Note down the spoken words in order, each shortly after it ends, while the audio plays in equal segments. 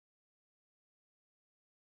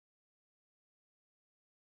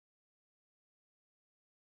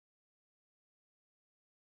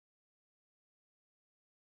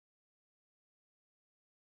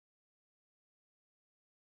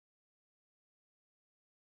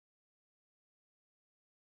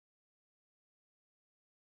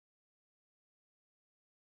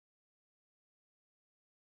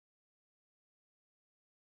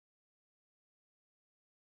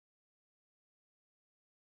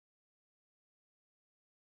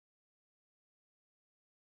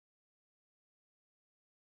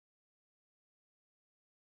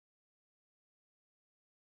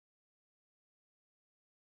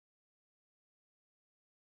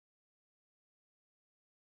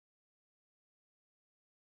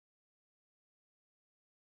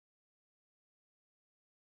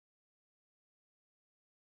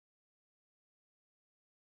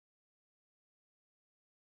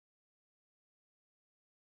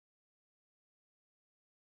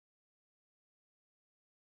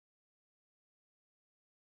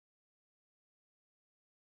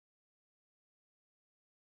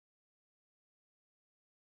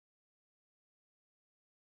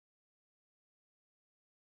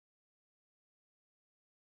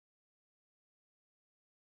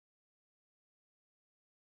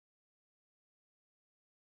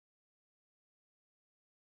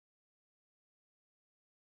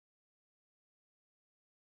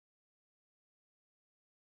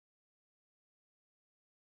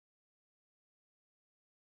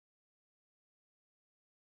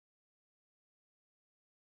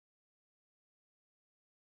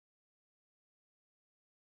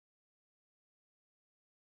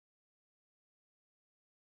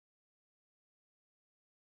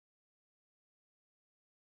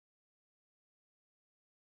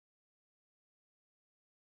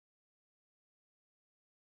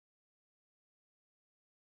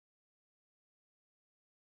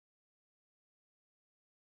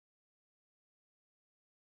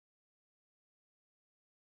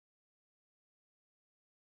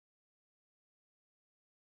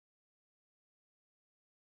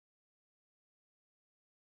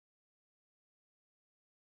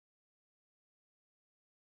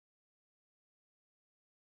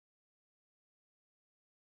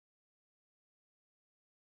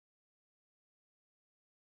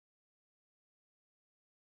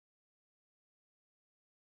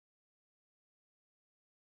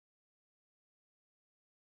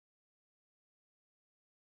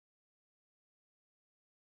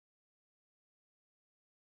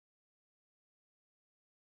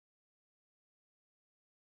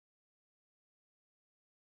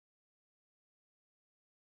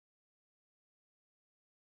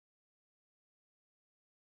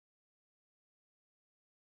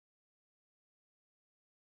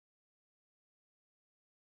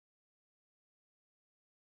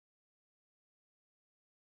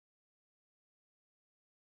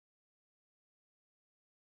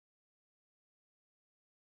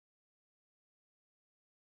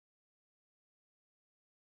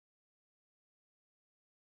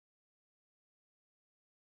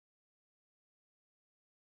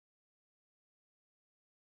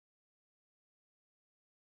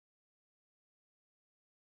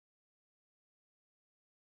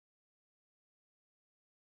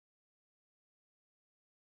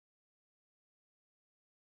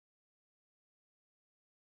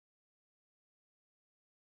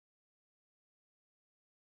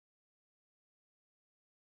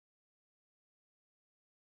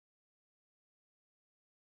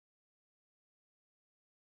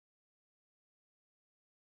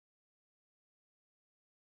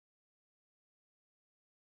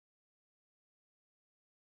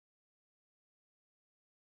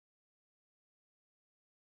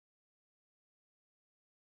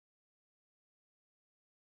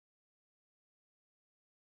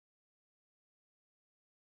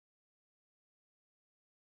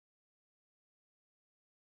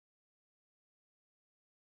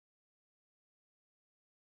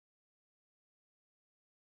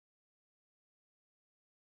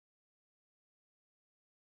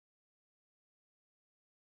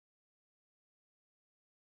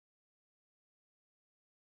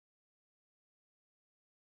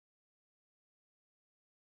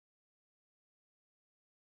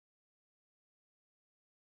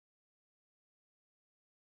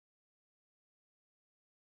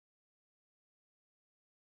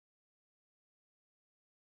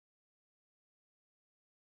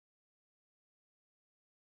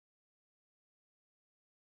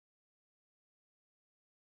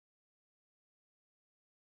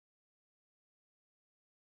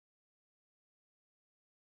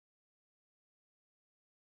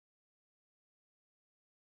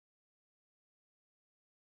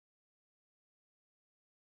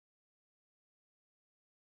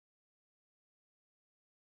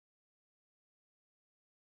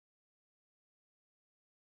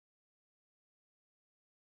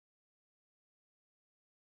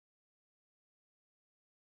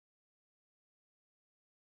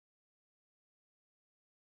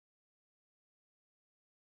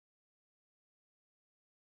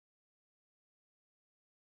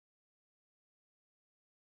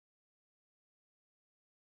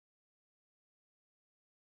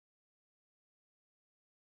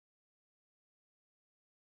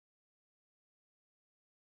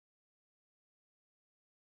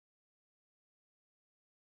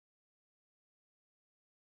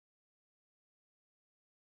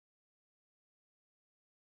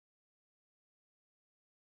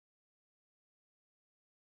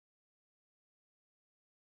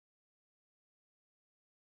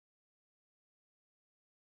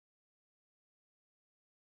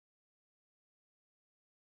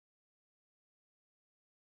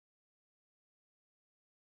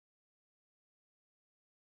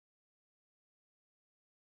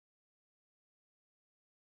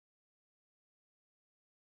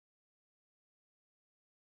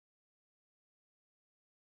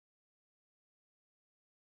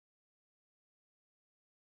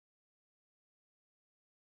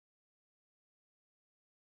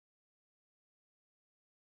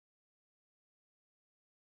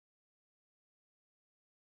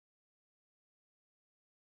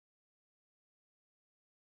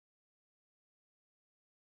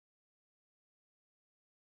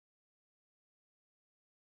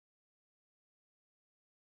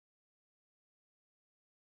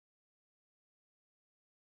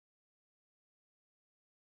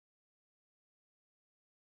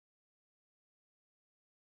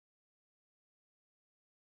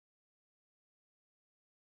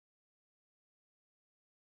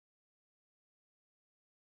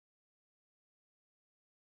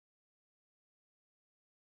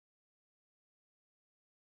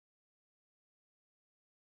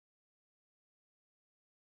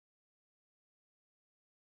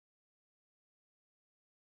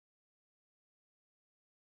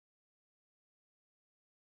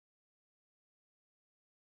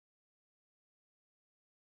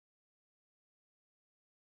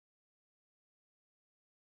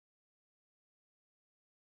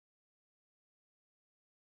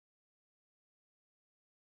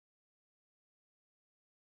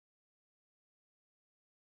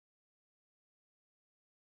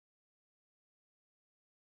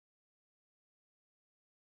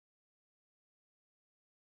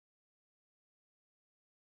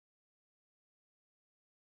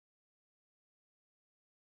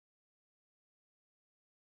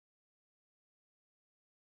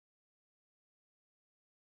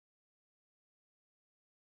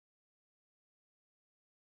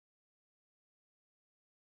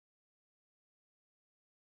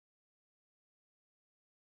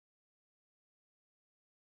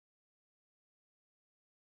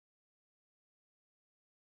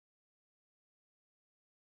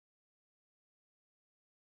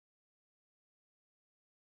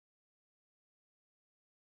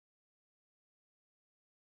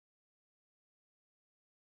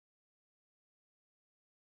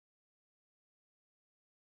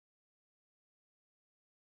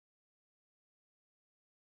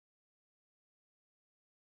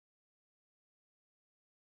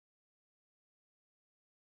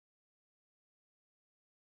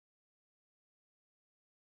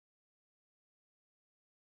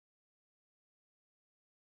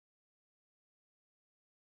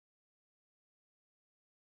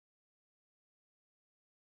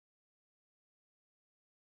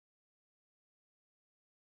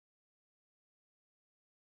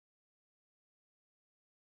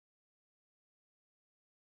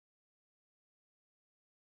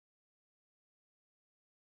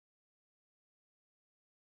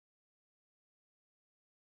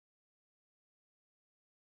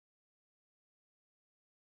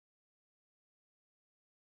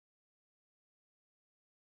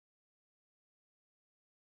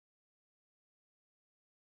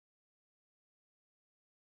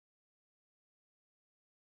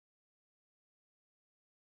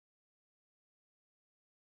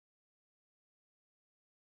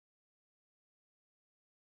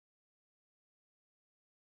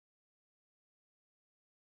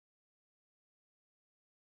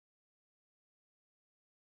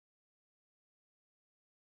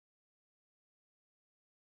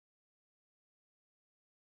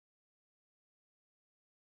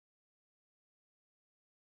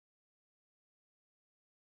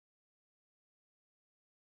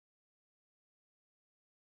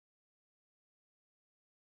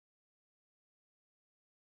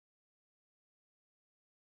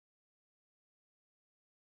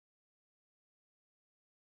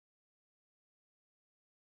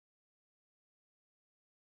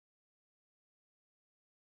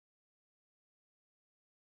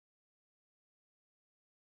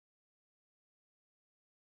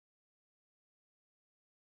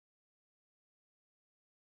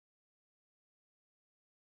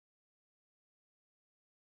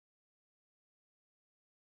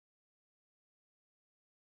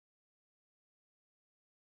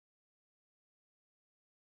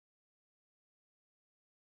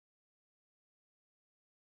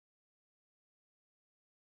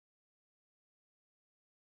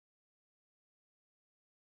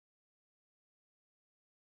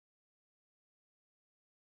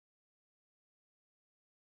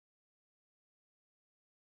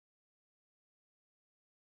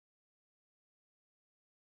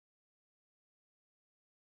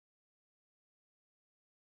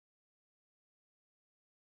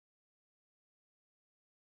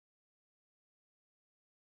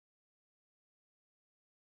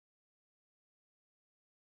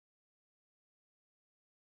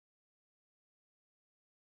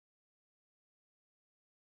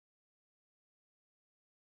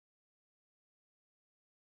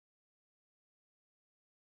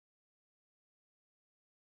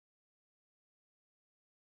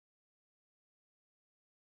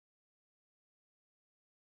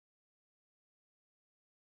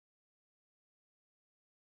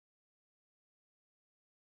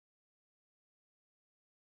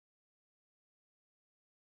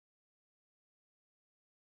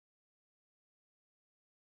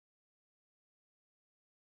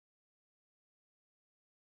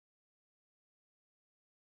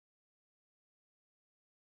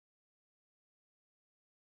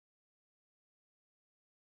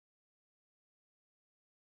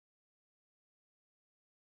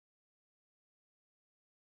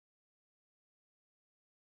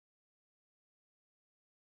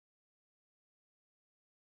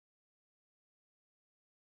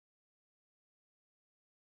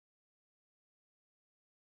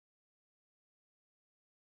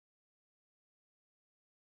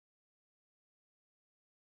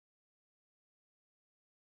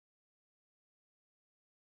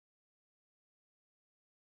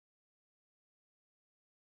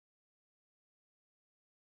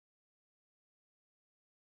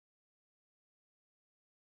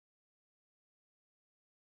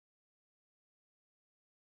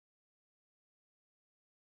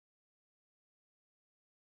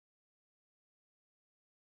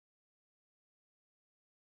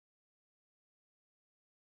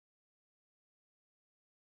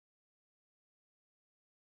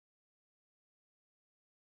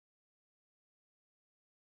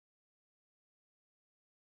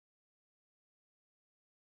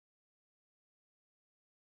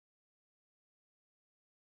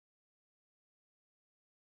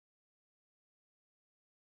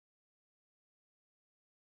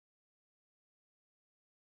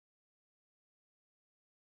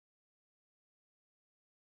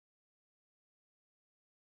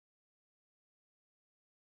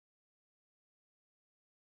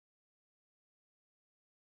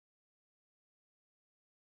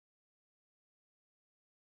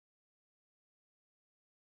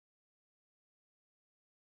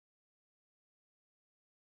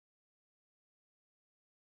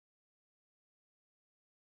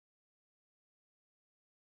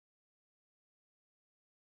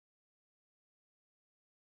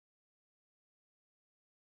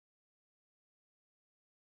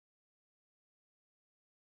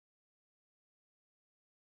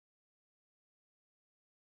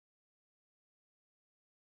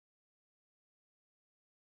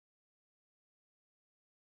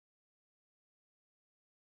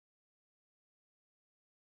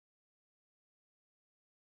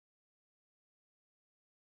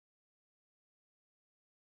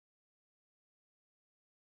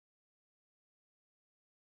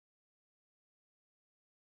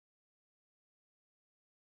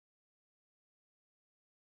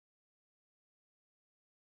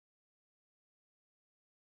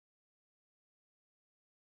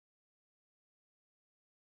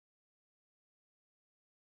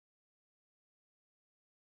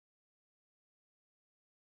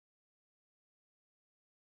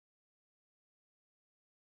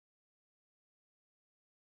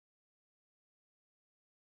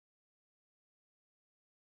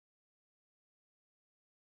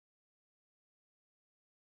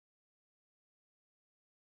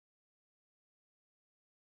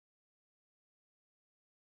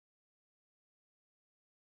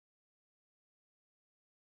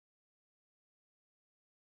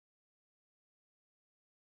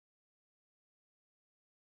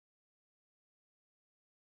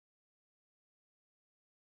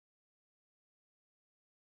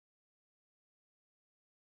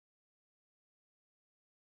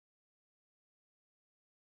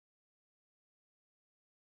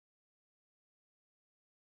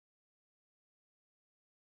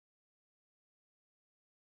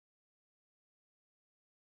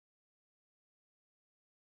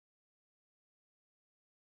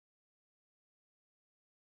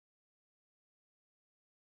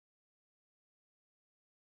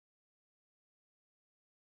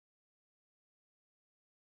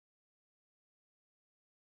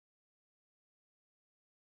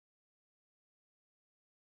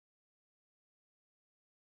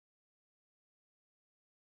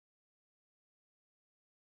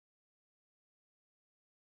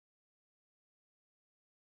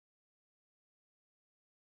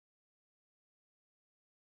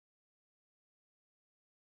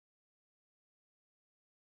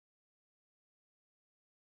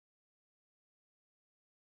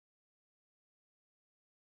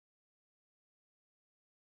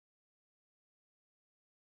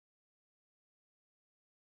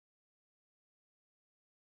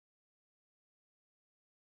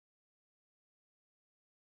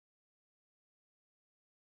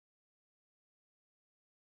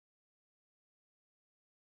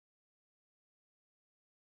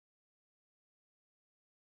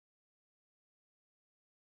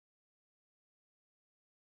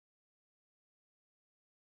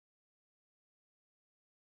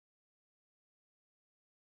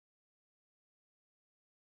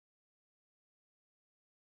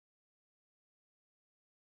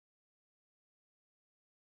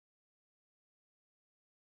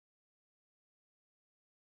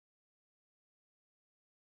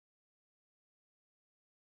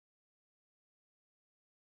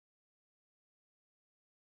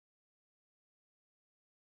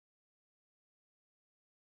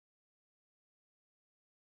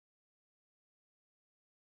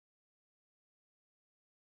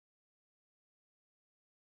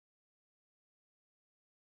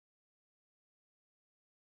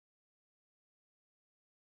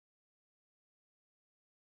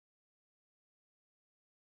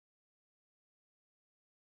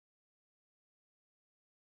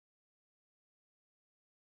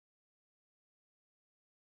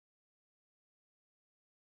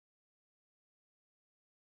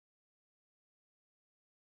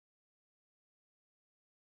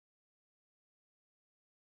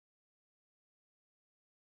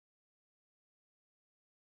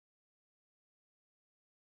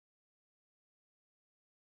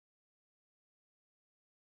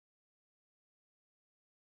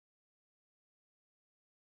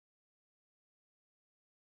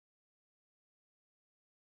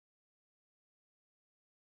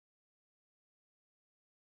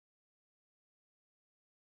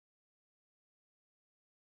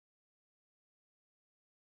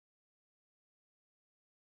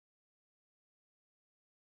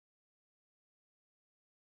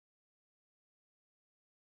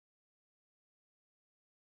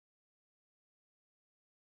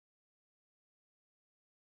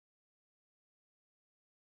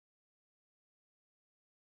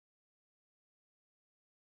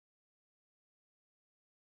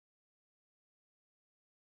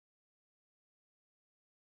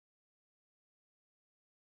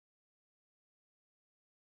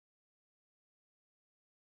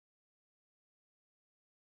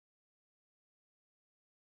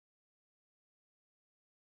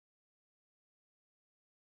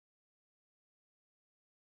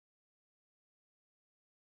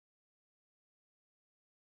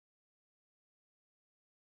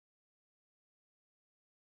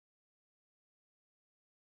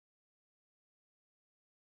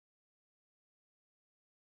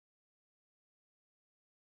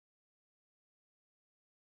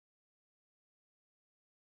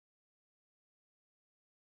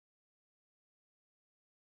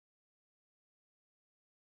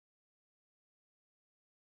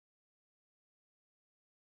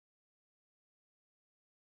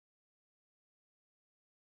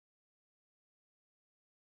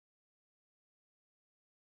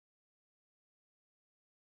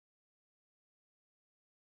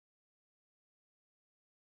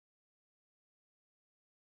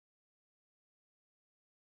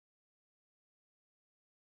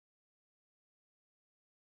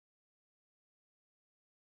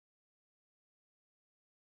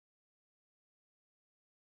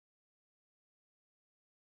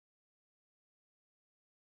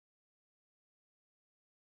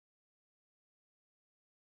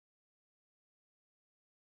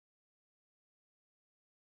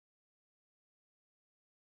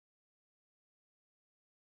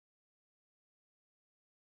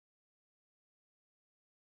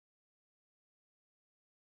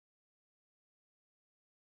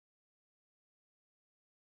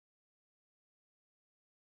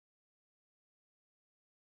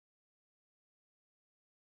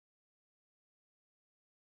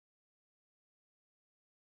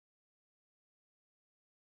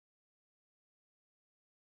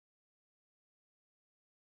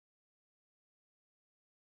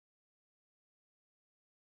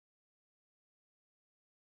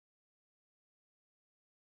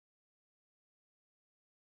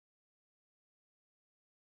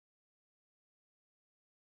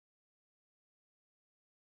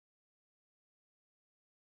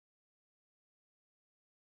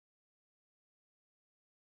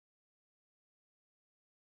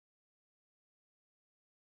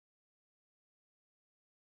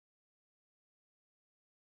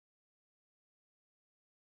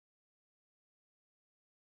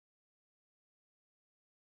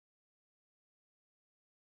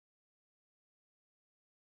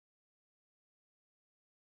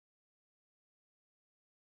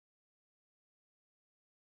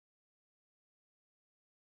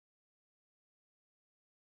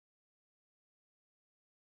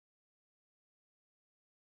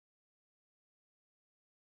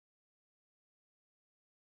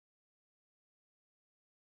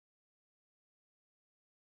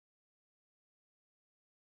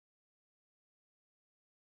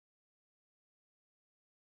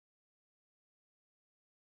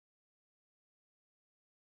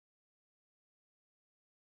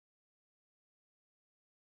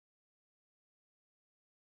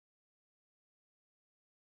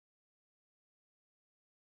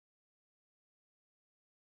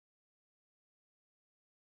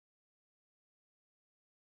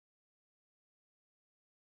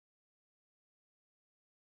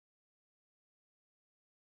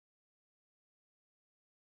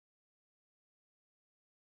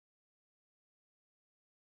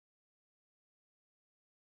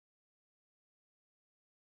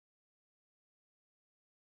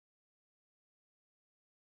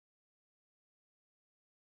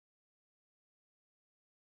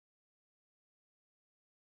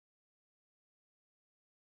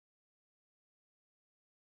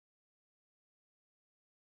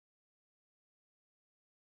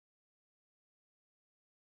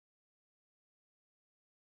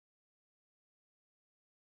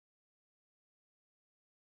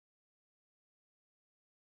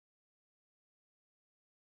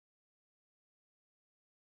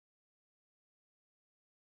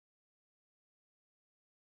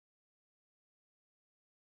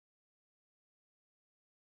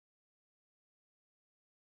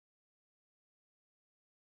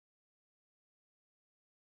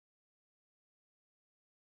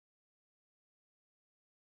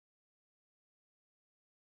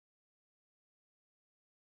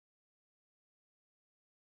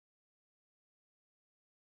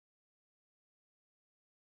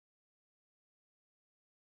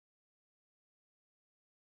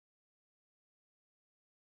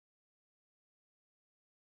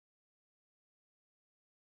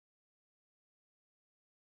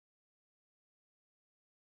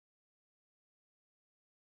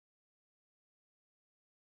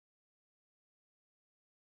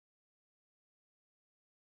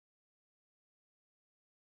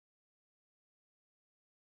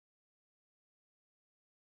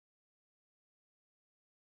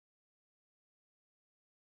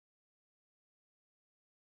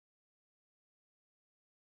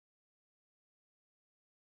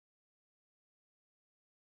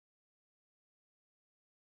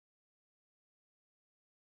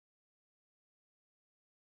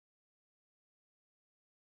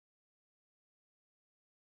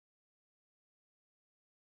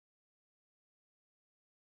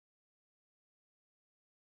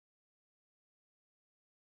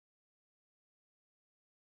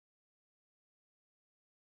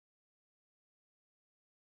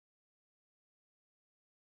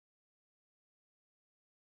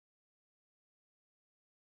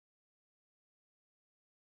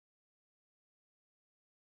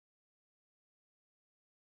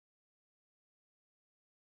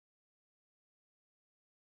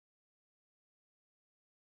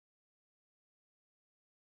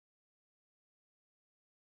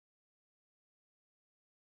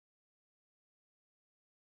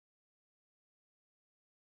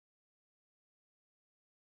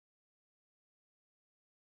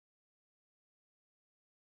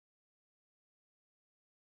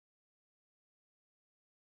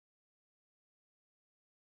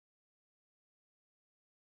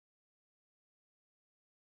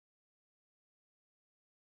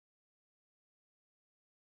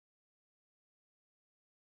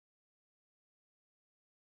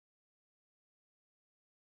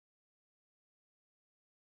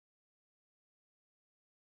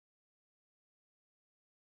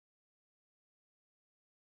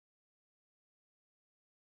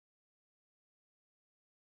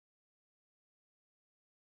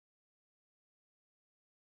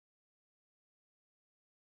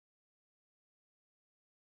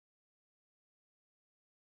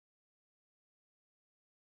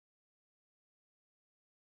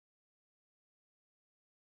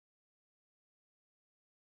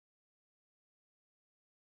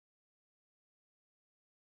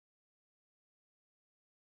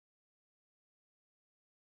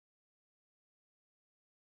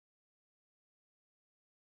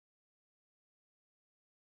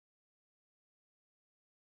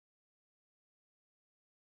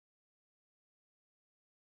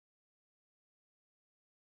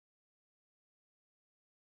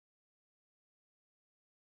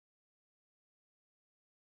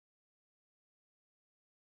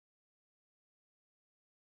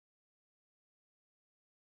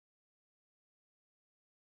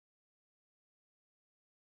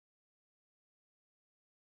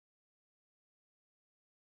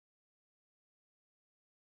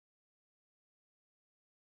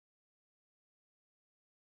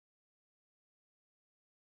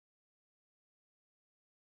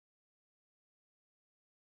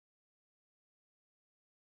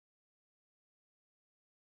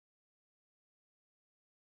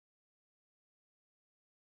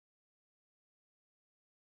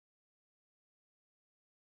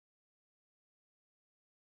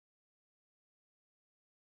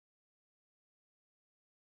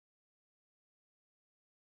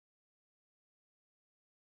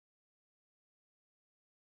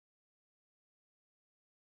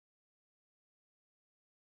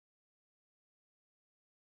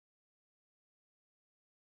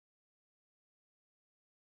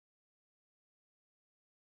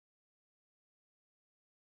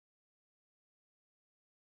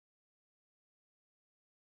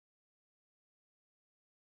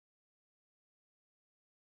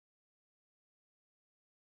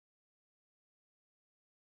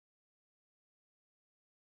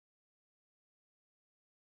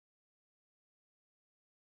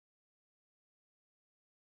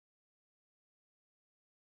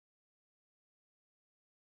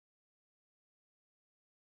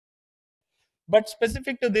But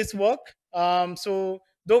specific to this work, so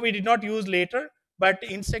though we did not use later, but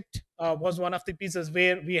insect was one of the pieces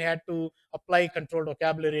where we had to apply controlled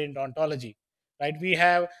vocabulary and ontology. Right, we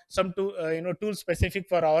have some tools specific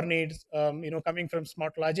for our needs. Coming from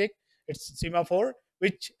Smart Logic, it's Semaphore,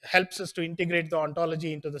 which helps us to integrate the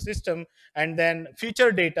ontology into the system, and then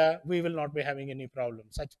future data we will not be having any problem,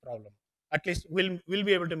 such problem. At least we'll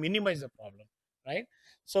be able to minimize the problem, right?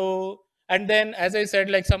 So, and then as I said,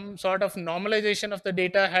 like some sort of normalization of the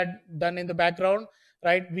data had done in the background,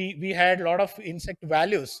 right? We had a lot of insect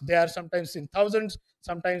values. They are sometimes in thousands,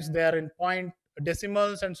 sometimes they are in point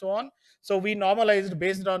decimals and so on. So we normalized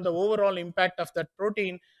based on the overall impact of that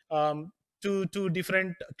protein, to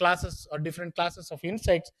different classes or different classes of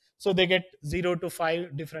insects. So they get 0 to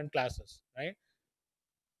 5 different classes, right?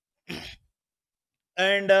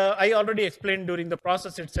 And I already explained during the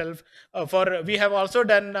process itself. For we have also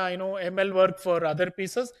done ML work for other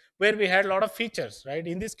pieces where we had a lot of features, right?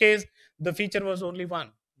 In this case, the feature was only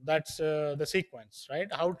one. That's the sequence, right?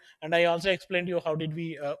 How, and I also explained to you how did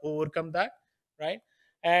we overcome that, right?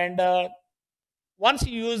 And once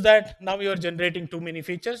you use that, now you are generating too many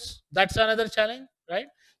features. That's another challenge, right?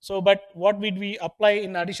 So, but what would we apply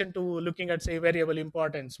in addition to looking at, say, variable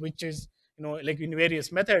importance, which is, like in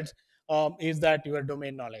various methods, is that your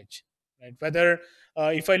domain knowledge, right? Whether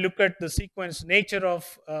if I look at the sequence nature of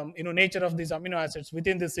nature of these amino acids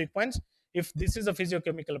within the sequence, if this is a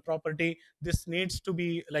physiochemical property, this needs to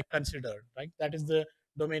be like considered, right? That is the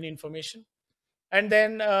domain information. And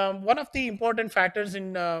then one of the important factors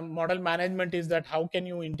in model management is that how can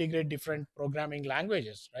you integrate different programming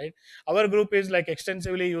languages, right? Our group is like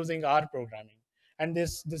extensively using R programming, and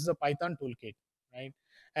this is a Python toolkit, right?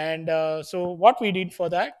 And so what we did for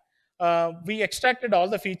that, we extracted all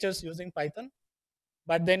the features using Python,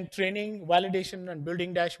 but then training, validation, and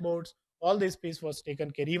building dashboards, all this piece was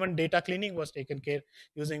taken care. Even data cleaning was taken care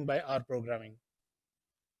using by R programming.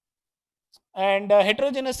 And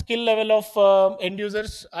heterogeneous skill level of end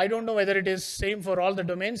users, I don't know whether it is same for all the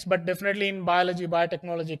domains, but definitely in biology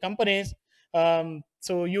biotechnology companies,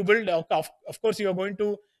 so you build, of course you are going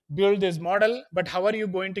to build this model, but how are you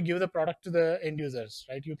going to give the product to the end users,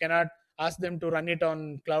 right? You cannot ask them to run it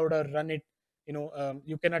on cloud or run it,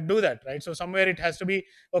 you cannot do that, right? So somewhere it has to be,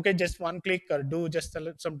 okay, just one click or do just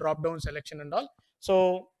some drop down selection and all.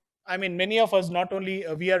 So I mean, many of us, not only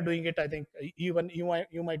we are doing it. I think even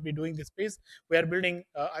you might be doing this piece. We are building.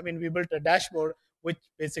 I mean, we built a dashboard which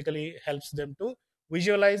basically helps them to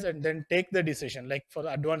visualize and then take the decision, like for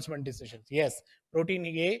the advancement decisions. Yes, protein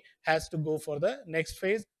A has to go for the next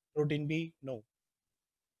phase. Protein B, no.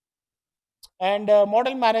 And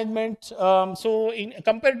model management, so in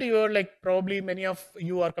compared to your, like, probably many of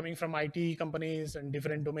you are coming from IT companies and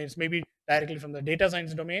different domains, maybe directly from the data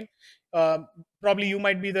science domain. Probably you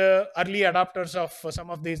might be the early adopters of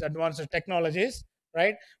some of these advanced technologies,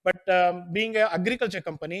 right? But being an agriculture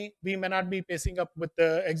company, we may not be pacing up with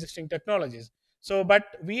the existing technologies. So but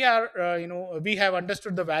we are we have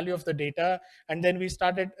understood the value of the data, and then we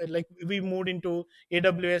started, like, we moved into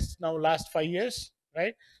AWS now last 5 years,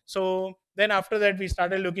 right? So then after that we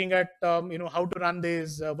started looking at how to run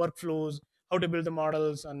these workflows, how to build the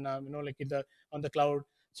models, and like in the on the cloud.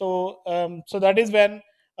 So so that is when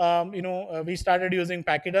we started using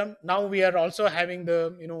Pachyderm. Now we are also having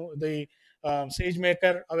the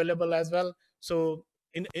SageMaker available as well. So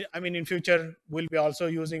I mean, in future we'll be also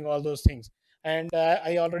using all those things. And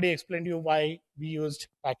I already explained to you why we used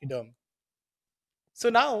Pachyderm. So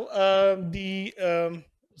now the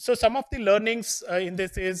so some of the learnings in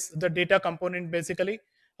this is the data component basically.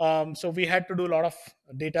 So we had to do a lot of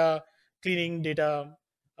data cleaning, data.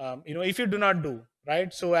 If you do not do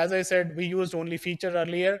right. So as I said, we used only feature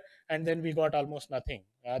earlier, and then we got almost nothing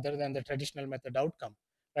other than the traditional method outcome.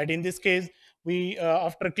 Right. In this case, we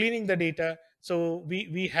after cleaning the data, so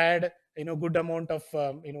we had good amount of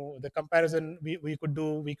the comparison we could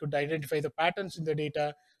do. We could identify the patterns in the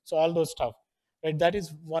data. So all those stuff, right? That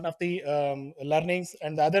is one of the learnings.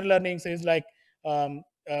 And the other learnings is like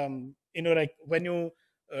like when you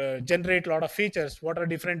generate a lot of features, what are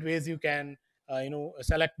different ways you can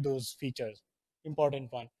select those features,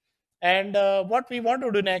 important one. And what we want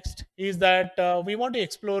to do next is that we want to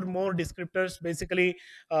explore more descriptors. Basically,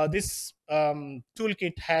 this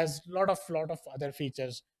toolkit has lot of other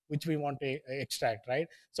features which we want to extract, right?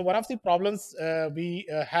 So one of the problems we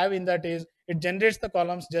have in that is it generates the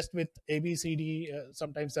columns just with A, B, C, D,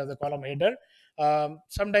 sometimes as a column header.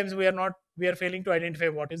 Sometimes we are failing to identify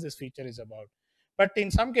what is this feature is about. But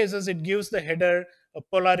in some cases, it gives the header a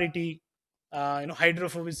polarity,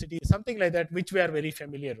 hydrophobicity, something like that, which we are very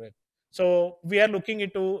familiar with. So we are looking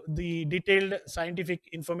into the detailed scientific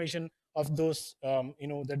information of those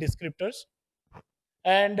the descriptors.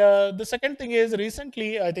 And the second thing is,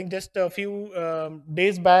 recently, I think just a few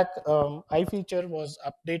days back, iFeature was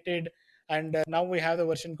updated, and now we have the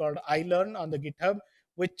version called iLearn on the GitHub,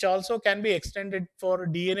 which also can be extended for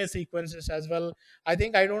DNA sequences as well. I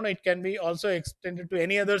think, I don't know, it can be also extended to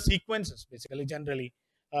any other sequences, basically, generally.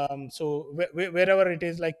 So wherever it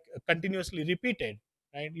is like continuously repeated,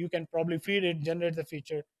 right? You can probably feed it, generate the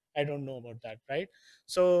feature. I don't know about that, right?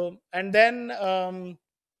 So, and then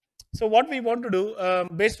so what we want to do,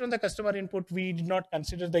 based on the customer input, we did not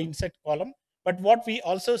consider the insect column. But what we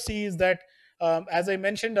also see is that, as I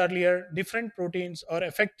mentioned earlier, different proteins are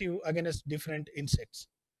effective against different insects.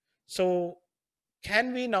 So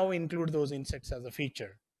can we now include those insects as a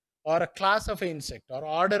feature, or a class of an insect, or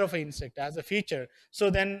order of an insect as a feature? So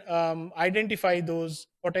then identify those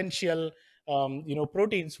potential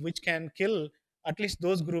proteins which can kill at least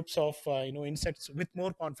those groups of insects with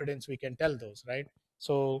more confidence. We can tell those, right?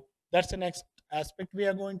 So that's the next aspect we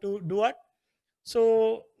are going to do it.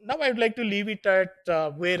 So now I would like to leave it at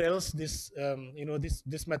where else this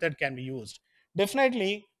this method can be used.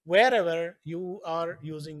 Definitely wherever you are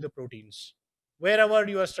using the proteins, wherever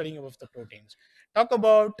you are studying about the proteins. Talk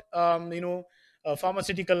about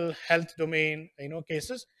pharmaceutical health domain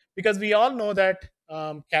cases, because we all know that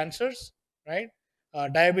cancers, right,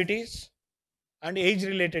 diabetes, and age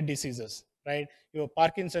related diseases, right? Your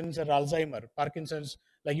Parkinson's or Alzheimer. Parkinson's,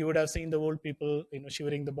 like you would have seen the old people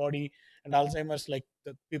shivering the body, and Alzheimer's, like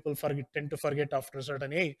the people tend to forget after a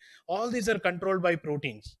certain age. All these are controlled by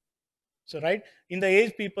proteins. So, right, in the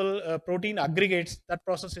age people, protein aggregates. That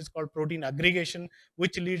process is called protein aggregation,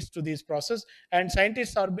 which leads to this process. And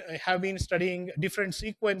scientists have been studying different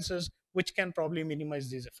sequences which can probably minimize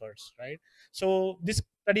these efforts, right? So this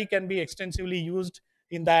study can be extensively used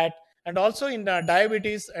in that, and also in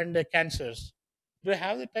diabetes and cancers. Do I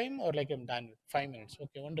have the time, or like I'm done with 5 minutes?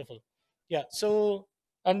 Okay, wonderful. Yeah. So,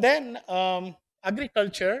 and then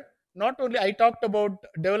agriculture. Not only I talked about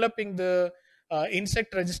developing the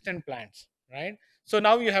insect resistant plants, right? So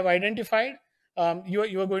now you have identified,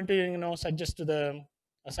 you are going to suggest to the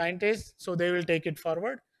scientists, so they will take it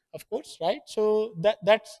forward, of course, right? So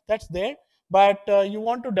that's there. But you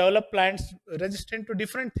want to develop plants resistant to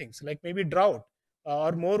different things, like maybe drought,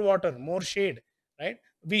 or more water, more shade, right?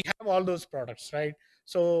 We have all those products, right?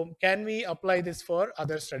 So can we apply this for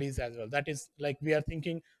other studies as well? That is, like, we are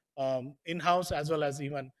thinking in-house, as well as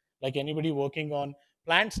even like anybody working on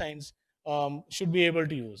plant science should be able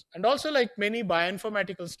to use. And also, like many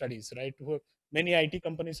bioinformatical studies, right? Many IT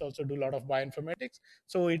companies also do a lot of bioinformatics.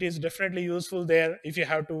 So it is definitely useful there if you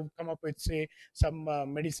have to come up with, say, some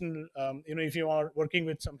medicine, if you are working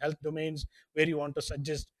with some health domains where you want to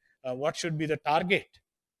suggest what should be the target.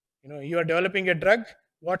 You are developing a drug,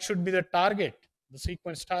 what should be the target, the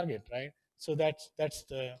sequence target, right? So that's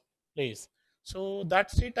the place. So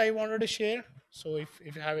that's it I wanted to share. So if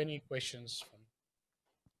you have any questions.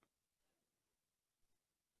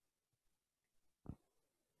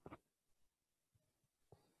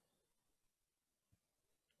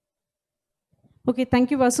 Okay,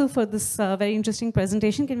 thank you, Vasu, for this very interesting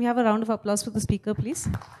presentation. Can we have a round of applause for the speaker, please?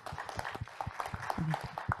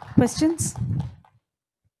 Questions?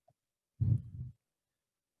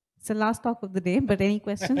 It's the last talk of the day, but any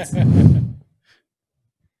questions?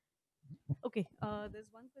 Okay, there's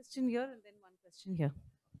one question here and then one question here.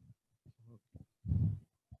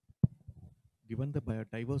 Given the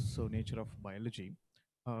diverse nature of biology,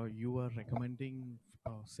 you are recommending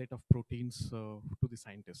a set of proteins to the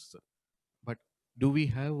scientists. But do we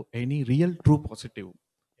have any real true positive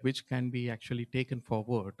which can be actually taken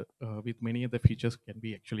forward with many other features can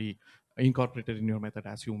be actually incorporated in your method,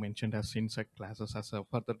 as you mentioned, as insect classes, as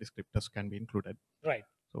further descriptors can be included? Right.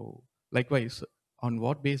 So likewise, on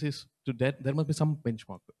what basis to that there must be some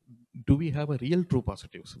benchmark? Do we have a real true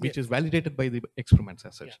positives which is validated by the experiments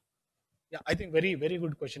as such? Yeah, I think very, very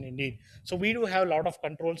good question indeed. So we do have a lot of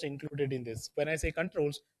controls included in this. When I say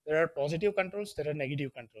controls, there are positive controls, there are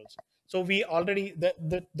negative controls. So we already,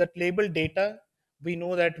 that label data, we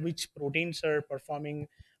know that which proteins are performing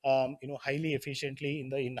highly efficiently in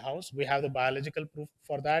the in-house. We have the biological proof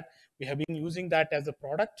for that. We have been using that as a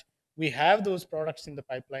product. We have those products in the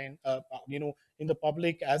pipeline, in the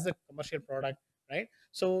public as a commercial product, right?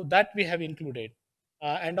 So that we have included.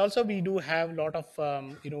 And also we do have a lot of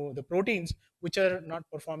the proteins which are not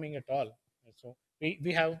performing at all. So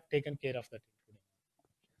we have taken care of that.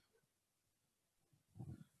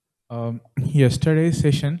 Yesterday's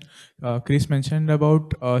session, Chris mentioned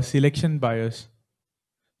about selection bias.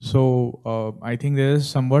 So I think this is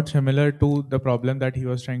somewhat similar to the problem that he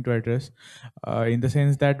was trying to address, in the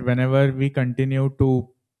sense that whenever we continue to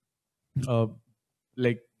uh,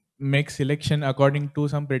 like make selection according to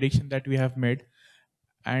some prediction that we have made,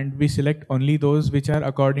 and we select only those which are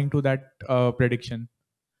according to that prediction.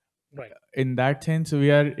 Right. In that sense,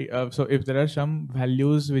 we are so if there are some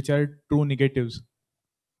values which are true negatives,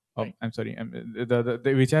 Right. I'm sorry,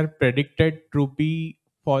 which are predicted to be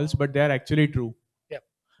false, but they are actually true. Yep.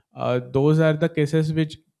 Those are the cases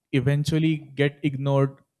which eventually get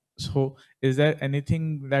ignored. So, is there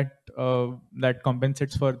anything that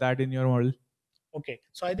compensates for that in your model? Okay,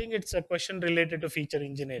 so I think it's a question related to feature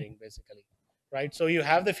engineering, basically, right? So you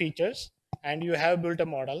have the features and you have built a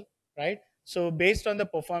model, right? So based on the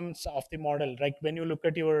performance of the model, like when you look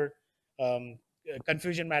at your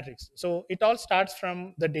confusion matrix, so it all starts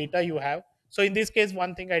from the data you have. So in this case,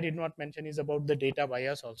 one thing I did not mention is about the data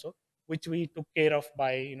bias also, which we took care of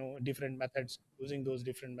by different methods, using those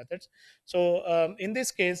different methods. So in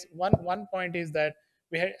this case, one point is that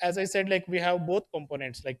we had, as I said, like we have both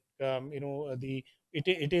components, like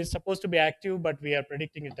it is supposed to be active, but we are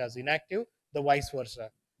predicting it as inactive, the vice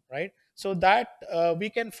versa, right? So that we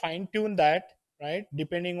can fine tune that, right,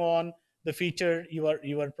 depending on the feature you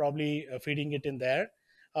are probably feeding it in there,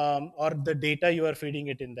 or the data you are feeding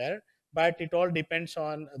it in there. But it all depends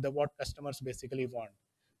on the what customers basically want.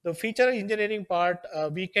 The feature engineering part,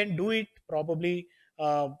 we can do it probably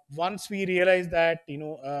once we realize that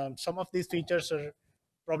some of these features are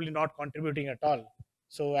probably not contributing at all.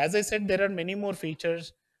 So as I said, there are many more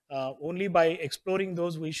features. Only by exploring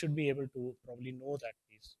those we should be able to probably know that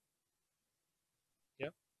piece. Yeah,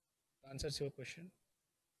 answers your question.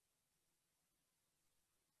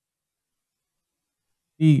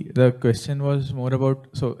 The question was more about,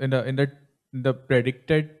 so in the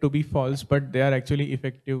predicted to be false, but they are actually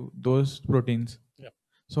effective, those proteins. Yeah.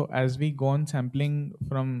 So as we go on sampling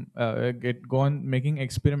from go on making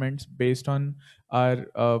experiments based on our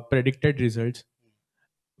predicted results,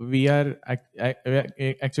 we are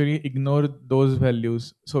actually ignore those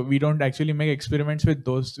values. So we don't actually make experiments with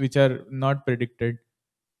those which are not predicted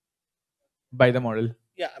by the model.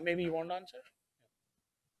 Yeah, maybe you want to answer.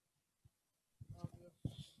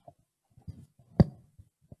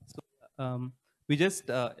 So we just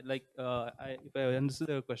if I understood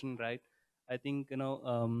the question right, I think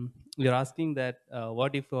you're asking that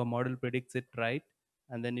what if a model predicts it right,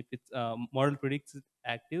 and then if it's model predicts it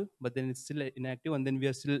active, but then it's still inactive, and then we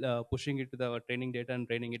are still pushing it to the training data and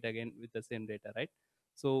training it again with the same data, right?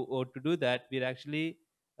 So to do that, we're actually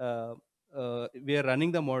we are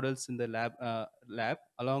running the models in the lab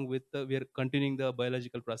along with we are continuing the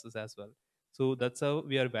biological process as well. So that's how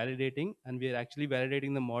we are validating, and we are actually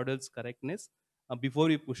validating the model's correctness before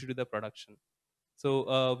we push it to the production.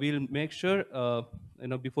 So we'll make sure,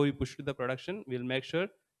 before we push it to the production, we'll make sure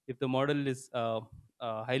if the model is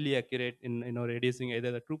highly accurate in reducing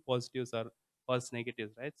either the true positives or false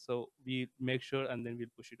negatives, right? So we make sure, and then we'll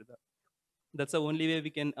push it to the. That's the only way we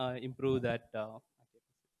can improve that. Yeah.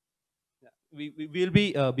 We will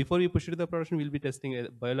be before we push it to the production, we'll be testing a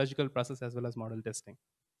biological process as well as model testing.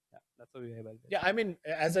 Yeah, that's how we evaluate. Yeah, I mean,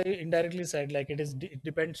 as I indirectly said, like it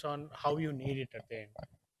depends on how you need it at the end.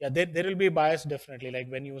 Yeah, there will be bias definitely, like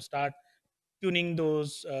when you start tuning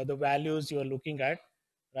those the values you are looking at,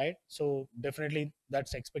 right? So definitely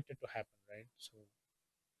that's expected to happen, right? So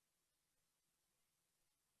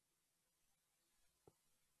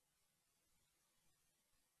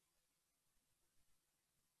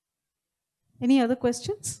Any other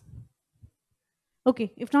questions?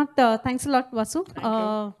 Okay, if not, thanks a lot, Vasu. thank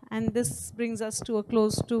you. And this brings us to a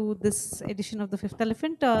close to this edition of the Fifth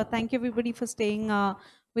Elephant. Thank you, everybody, for staying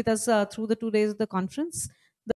with us through the 2 days of the conference.